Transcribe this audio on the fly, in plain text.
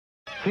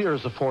Fear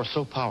is a force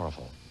so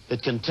powerful,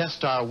 it can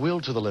test our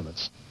will to the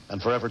limits and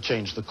forever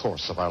change the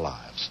course of our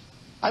lives.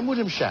 I'm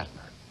William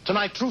Shatner.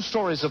 Tonight, true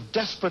stories of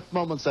desperate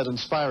moments that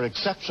inspire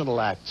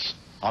exceptional acts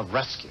of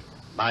rescue.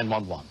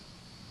 911.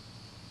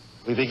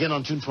 We begin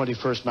on June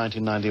 21st,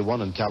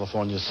 1991 in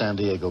California's San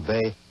Diego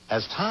Bay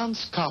as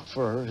Hans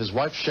Kopfer, his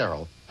wife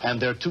Cheryl,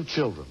 and their 2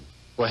 children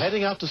were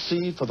heading out to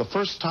sea for the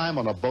first time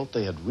on a boat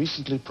they had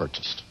recently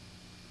purchased.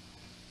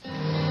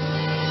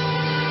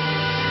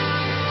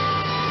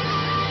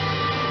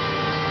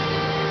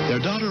 Their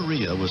daughter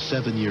Rhea was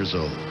 7 years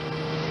old.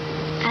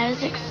 I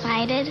was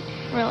excited,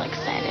 real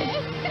excited.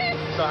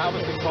 So how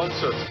was the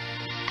concert?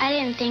 I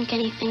didn't think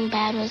anything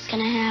bad was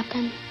going to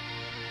happen.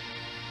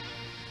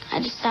 I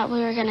just thought we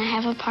were going to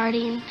have a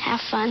party and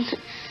have fun.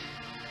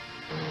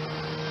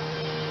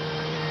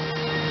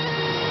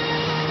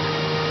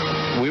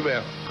 We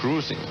were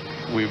cruising.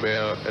 We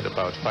were at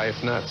about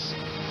 5 knots.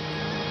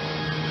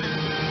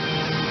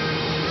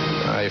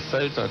 I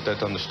felt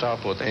that on the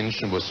starboard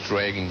engine was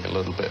dragging a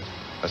little bit.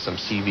 Some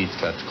seaweed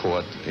got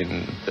caught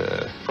in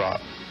the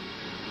prop.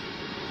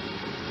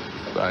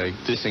 I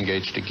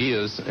disengaged the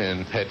gears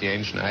and had the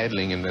engine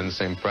idling and then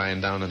sent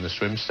Brian down on the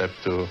swim step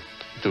to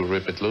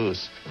rip it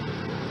loose. Be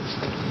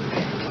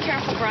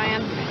careful,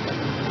 Brian.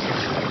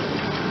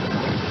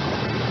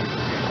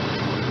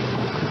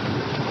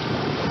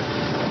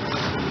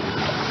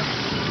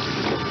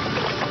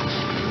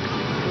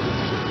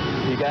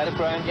 You got it,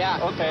 Brian?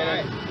 Yeah. Okay,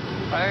 then.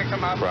 Brian,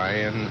 come up.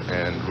 Brian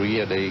and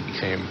Rhea, they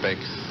came back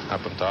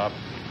up on top.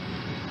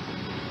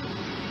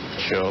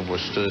 Cheryl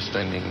was still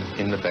standing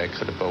in the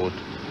back of the boat.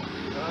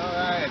 All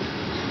right.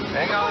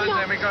 Hang on,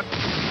 there we go.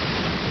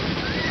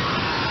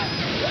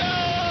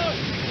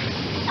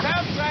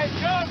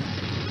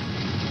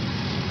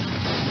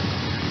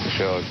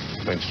 Cheryl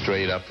went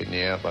straight up in the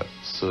air, about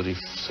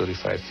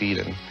 35 feet,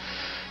 and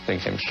then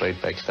came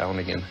straight back down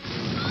again.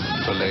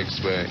 Her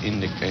legs were in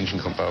the engine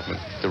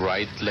compartment. The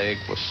right leg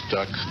was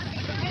stuck.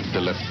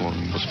 The left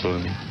one was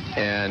filming.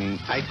 And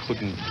I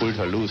couldn't pull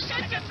her loose.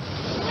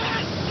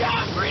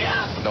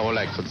 And all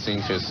I could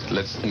think is,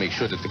 let's make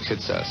sure that the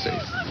kids are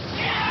safe.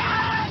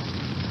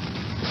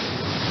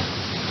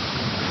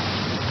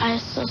 I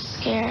was so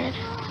scared.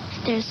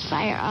 There's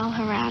fire all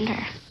around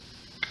her.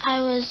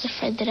 I was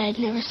afraid that I'd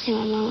never see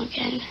my mom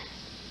again.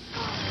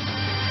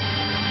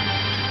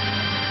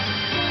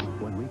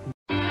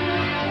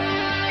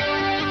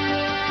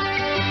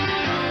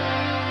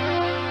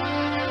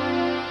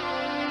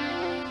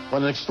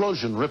 When an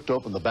explosion ripped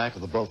open the back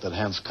of the boat that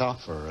Hans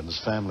Kopfer and his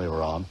family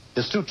were on,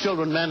 his 2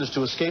 children managed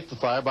to escape the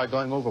fire by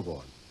going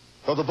overboard.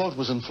 Though the boat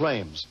was in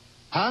flames,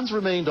 Hans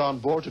remained on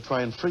board to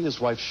try and free his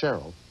wife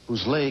Cheryl,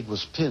 whose leg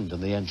was pinned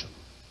in the engine.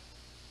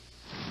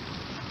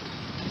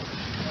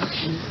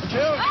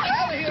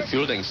 The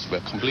fuel tanks were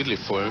completely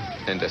full,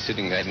 and they're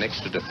sitting right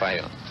next to the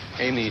fire.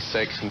 Any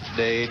second,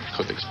 they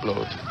could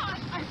explode.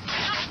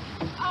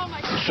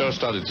 Cheryl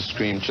started to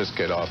scream, just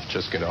get off,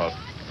 just get off.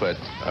 But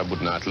I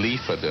would not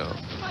leave her there.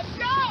 Let's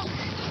go!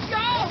 Go!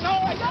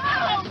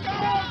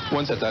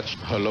 Once I touched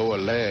her lower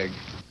leg,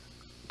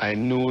 I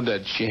knew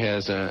that she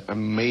has a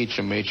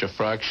major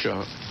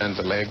fracture and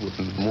the leg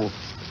wouldn't move.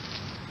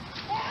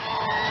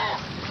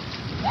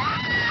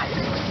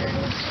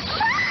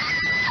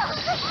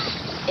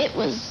 It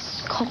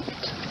was cold,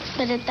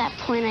 but at that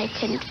point I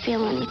couldn't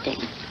feel anything.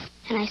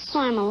 And I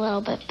swam a little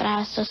bit, but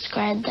I was so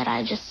scared that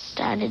I just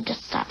started to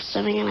stop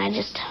swimming and I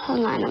just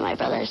hung on to my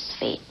brother's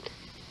feet.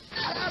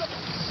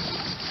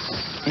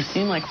 It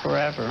seemed like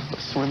forever,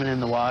 swimming in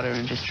the water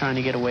and just trying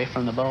to get away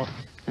from the boat.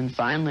 And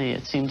finally,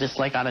 it seemed just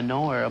like out of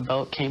nowhere, a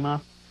boat came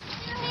up.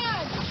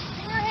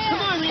 Come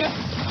on, Rhea!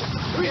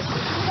 Come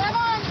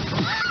on!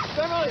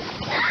 Come on!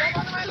 Come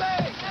on my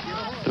leg!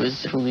 It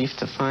was a relief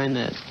to find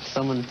that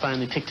someone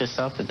finally picked us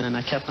up, and then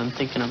I kept on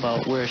thinking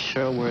about where's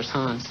Cheryl, where's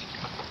Hans.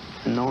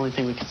 And the only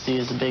thing we could see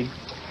is the big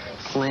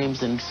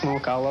flames and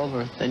smoke all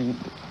over. Then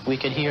we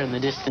could hear in the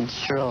distance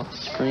Cheryl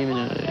screaming.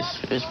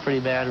 It was pretty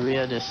bad.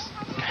 Rhea just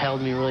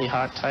held me really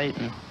tight,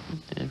 and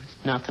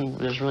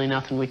there's really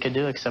nothing we could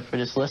do except for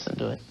just listen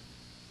to it.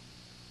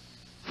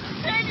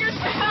 Save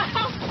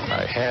yourself!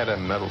 I had a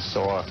metal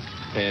saw,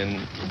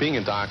 and being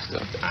a doctor,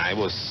 I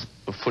was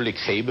fully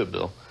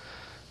capable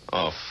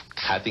of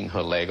cutting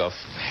her leg off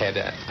had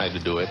I to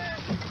do it.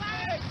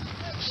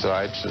 So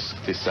I just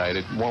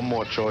decided one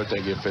more choice I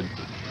give it,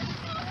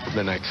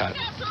 then I cut.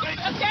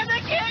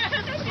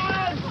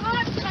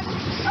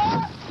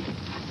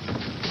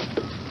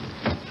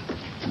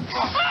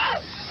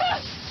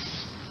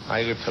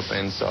 I ripped her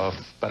pants off,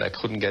 but I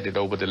couldn't get it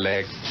over the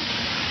leg.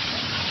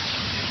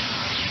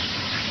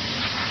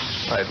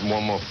 I had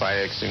one more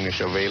fire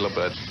extinguisher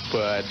available,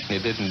 but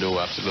it didn't do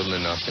absolutely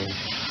nothing.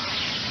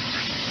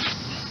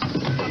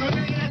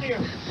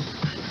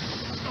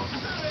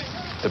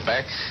 The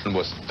back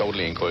was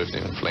totally engulfed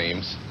in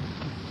flames.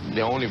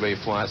 The only way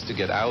for us to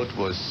get out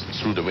was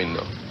through the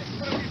window.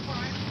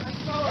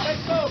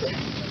 Let's go!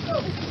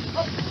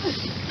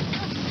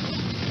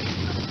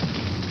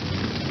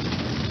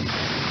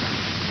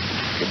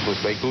 It was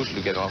very crucial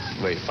to get off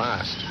very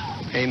fast.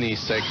 any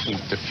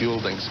second the fuel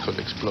tanks could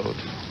explode.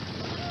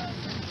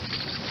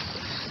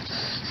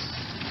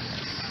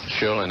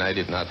 Cheryl and I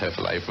did not have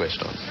a life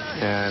vest on,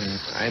 and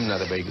I'm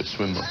not a very good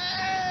swimmer.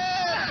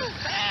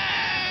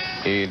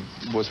 It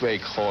was very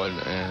cold,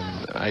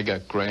 and I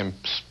got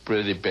cramps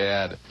pretty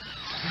bad.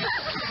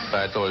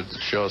 I told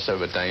Cheryl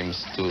several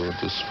times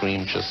to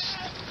scream, just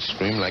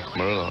scream like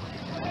murder.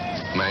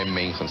 My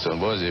main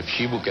concern was if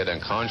she would get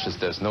unconscious,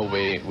 there's no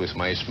way with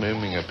my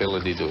swimming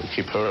ability to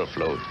keep her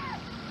afloat.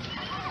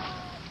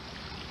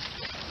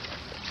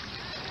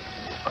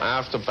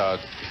 After about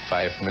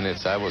 5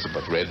 minutes, I was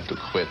about ready to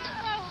quit.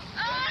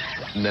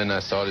 And then I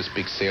saw this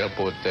big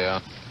sailboat there.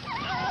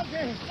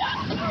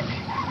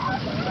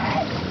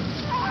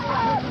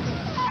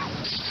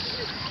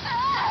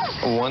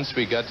 Once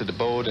we got to the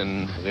boat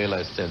and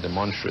realized the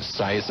monstrous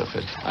size of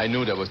it, I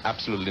knew there was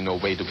absolutely no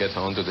way to get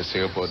onto the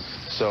sailboat.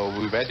 So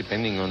we were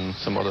depending on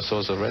some other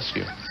source of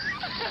rescue.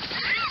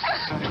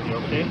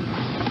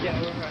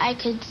 I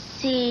could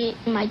see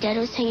my dad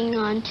was hanging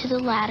on to the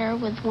ladder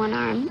with one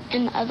arm,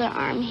 and the other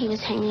arm he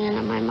was hanging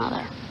on my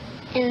mother.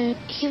 And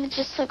he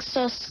just looked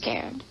so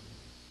scared.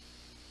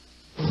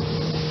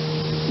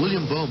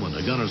 William Bowman,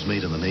 a gunner's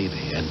mate in the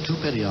Navy, and 2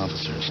 petty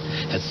officers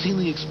had seen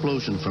the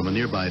explosion from a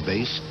nearby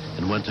base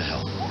and went to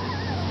help.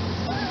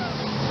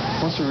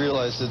 Once we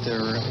realized that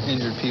there were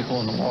injured people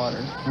in the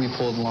water, we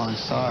pulled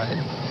alongside.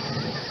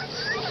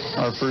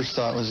 Our first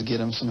thought was to get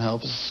them some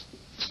help as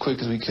quick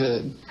as we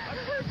could.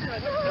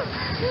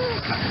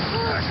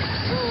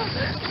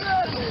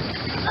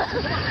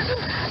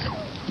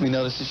 We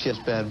noticed that she has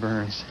bad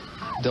burns.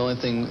 The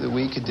only thing that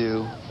we could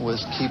do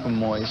was keep them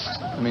moist.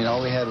 I mean,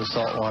 all we had was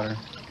salt water,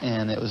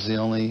 and it was the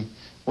only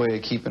way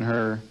of keeping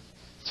her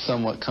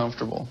somewhat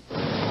comfortable. We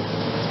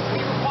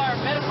require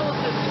medical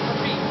assistance.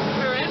 Repeat,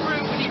 we're en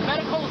route. We need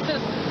medical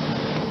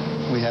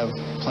assistance. We have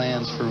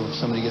plans for if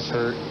somebody gets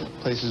hurt,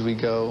 places we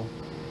go.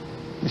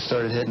 We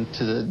started heading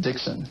to the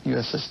Dixon,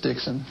 USS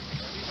Dixon.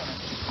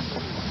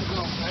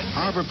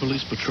 Harbor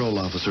Police Patrol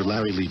Officer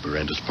Larry Lieber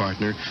and his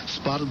partner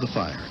spotted the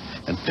fire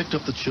and picked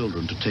up the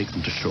children to take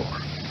them to shore.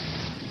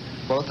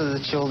 Both of the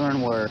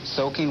children were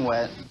soaking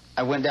wet.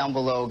 I went down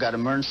below, got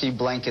emergency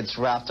blankets,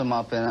 wrapped them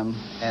up in them,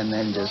 and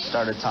then just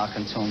started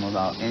talking to them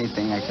about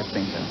anything I could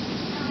think of.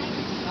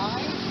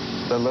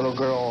 The little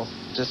girl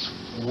just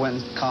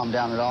wouldn't calm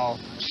down at all.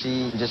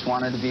 She just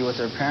wanted to be with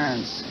her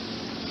parents,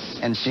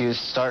 and she was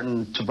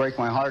starting to break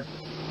my heart.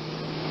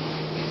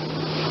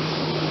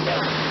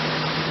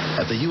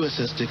 At the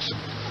USS Dixon,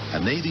 a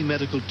Navy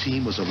medical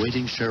team was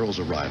awaiting Cheryl's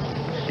arrival,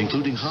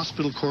 including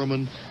hospital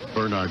corpsman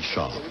Bernard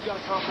Shaw.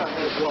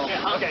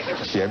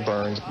 She had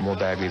burned more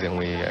badly than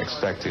we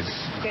expected.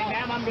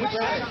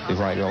 The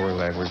right lower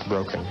leg was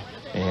broken,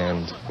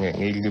 and it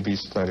needed to be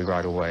splinted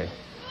right away.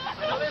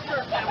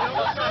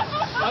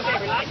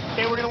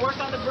 Okay, we're going to work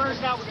on the burns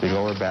now. The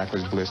lower back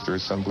was blistered.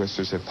 Some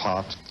blisters had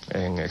popped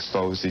and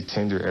exposed the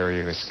tender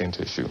area of the skin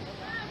tissue.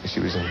 She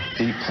was in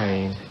deep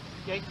pain.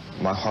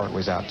 My heart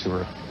was out to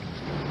her.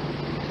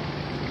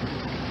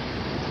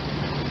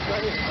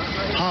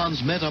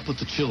 Hans met up with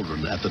the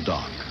children at the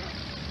dock.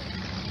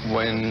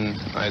 When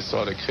I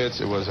saw the kids,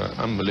 it was an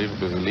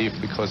unbelievable relief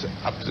because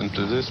up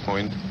until this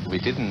point, we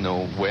didn't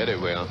know where they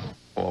were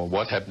or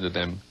what happened to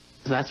them.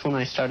 That's when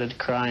I started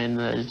crying.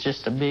 It's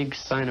just a big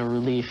sign of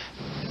relief,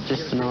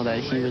 just to know that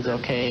he was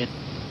okay.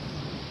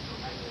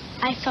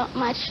 I felt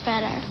much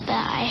better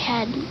that I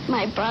had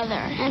my brother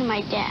and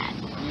my dad,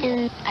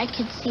 and I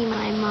could see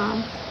my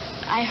mom.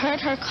 I heard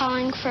her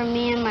calling for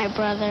me and my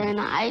brother, and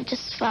I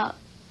just felt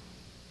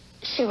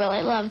she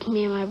really loved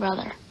me and my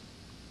brother.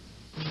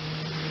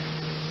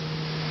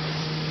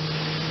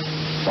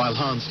 While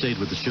Hans stayed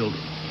with the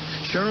children,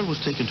 Cheryl was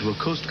taken to a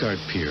Coast Guard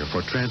pier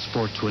for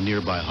transport to a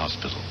nearby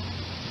hospital.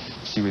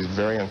 She was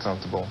very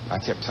uncomfortable. I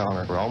kept telling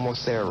her, we're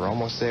almost there, we're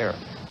almost there.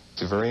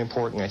 It's very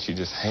important that you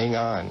just hang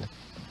on.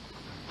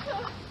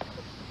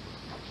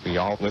 We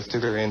all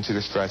lifted her into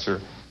the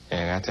stretcher,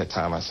 and at that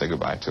time I said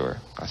goodbye to her.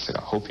 I said,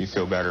 I hope you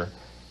feel better.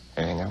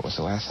 And that was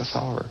the last I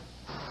saw her.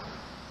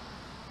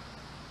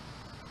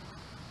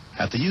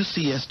 At the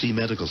UCSD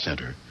Medical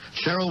Center,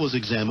 Cheryl was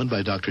examined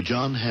by Dr.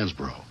 John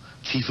Hansborough,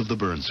 chief of the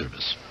burn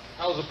service.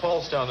 How's the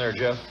pulse down there,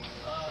 Jeff?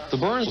 The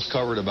burns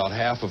covered about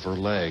half of her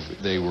leg.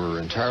 They were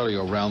entirely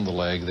around the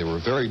leg. They were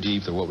very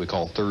deep. They're what we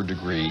call third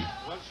degree.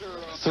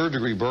 Third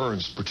degree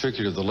burns,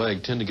 particularly the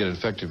leg, tend to get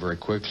infected very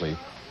quickly.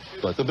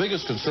 But the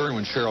biggest concern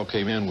when Cheryl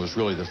came in was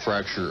really the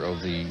fracture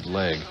of the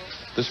leg.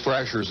 This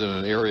fracture is in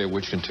an area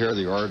which can tear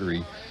the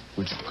artery,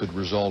 which could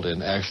result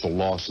in actual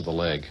loss of the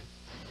leg.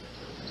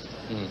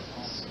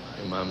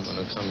 Your mom's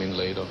going to come in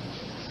later.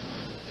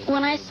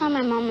 When I saw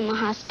my mom in the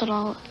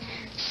hospital,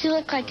 she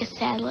looked like a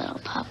sad little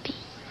puppy.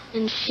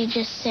 And she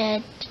just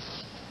said,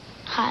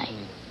 hi.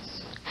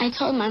 I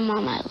told my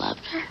mom I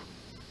loved her.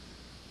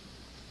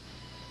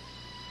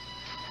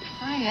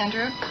 Hi,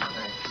 Andrew.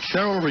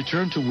 Cheryl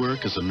returned to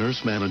work as a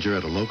nurse manager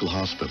at a local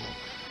hospital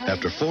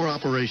after 4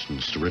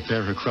 operations to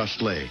repair her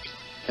crushed leg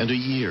and a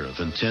year of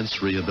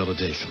intense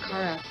rehabilitation.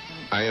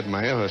 I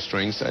admire her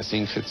strength. I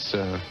think it's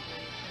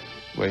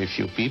very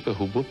few people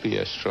who would be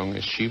as strong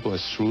as she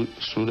was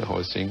through the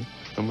whole thing.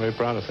 I'm very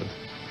proud of it.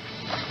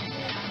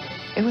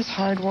 It was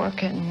hard work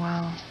getting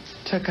well.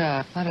 Took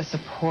a lot of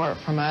support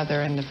from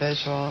other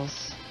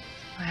individuals.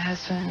 My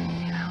husband,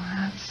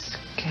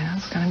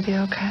 it's going to be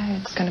okay.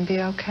 It's going to be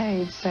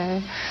okay, he'd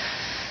say.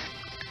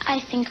 I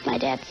think my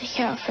dad's a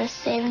hero for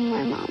saving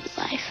my mom's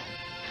life.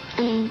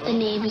 And the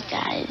Navy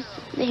guys,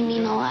 they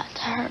mean a lot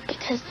to her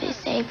because they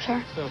saved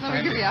her. Let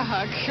me give you a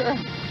hug, sure.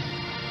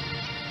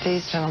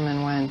 These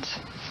gentlemen went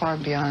far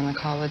beyond the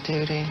call of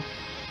duty.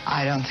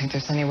 I don't think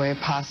there's any way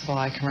possible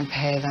I can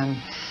repay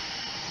them.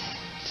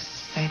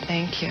 Just say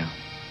thank you.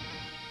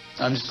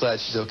 I'm just glad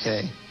she's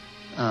okay.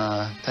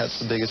 That's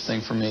the biggest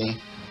thing for me.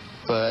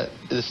 But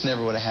this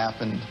never would have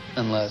happened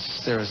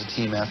unless there was a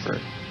team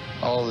effort.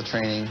 All the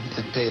training,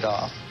 it paid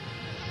off.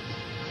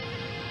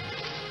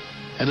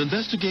 An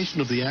investigation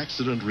of the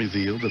accident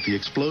revealed that the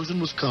explosion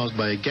was caused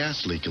by a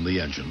gas leak in the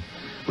engine,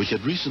 which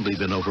had recently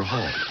been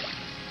overhauled.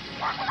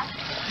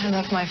 I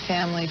love my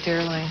family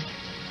dearly.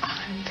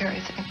 I'm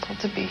very thankful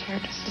to be here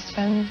just to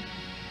spend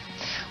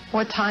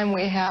what time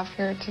we have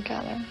here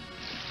together.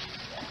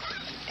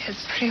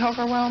 It's pretty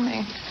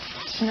overwhelming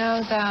to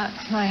know that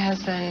my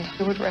husband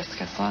would risk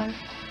his life,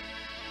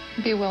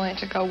 be willing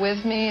to go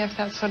with me if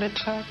that's what it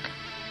took.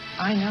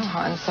 I know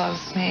Hans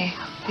loves me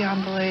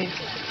beyond belief.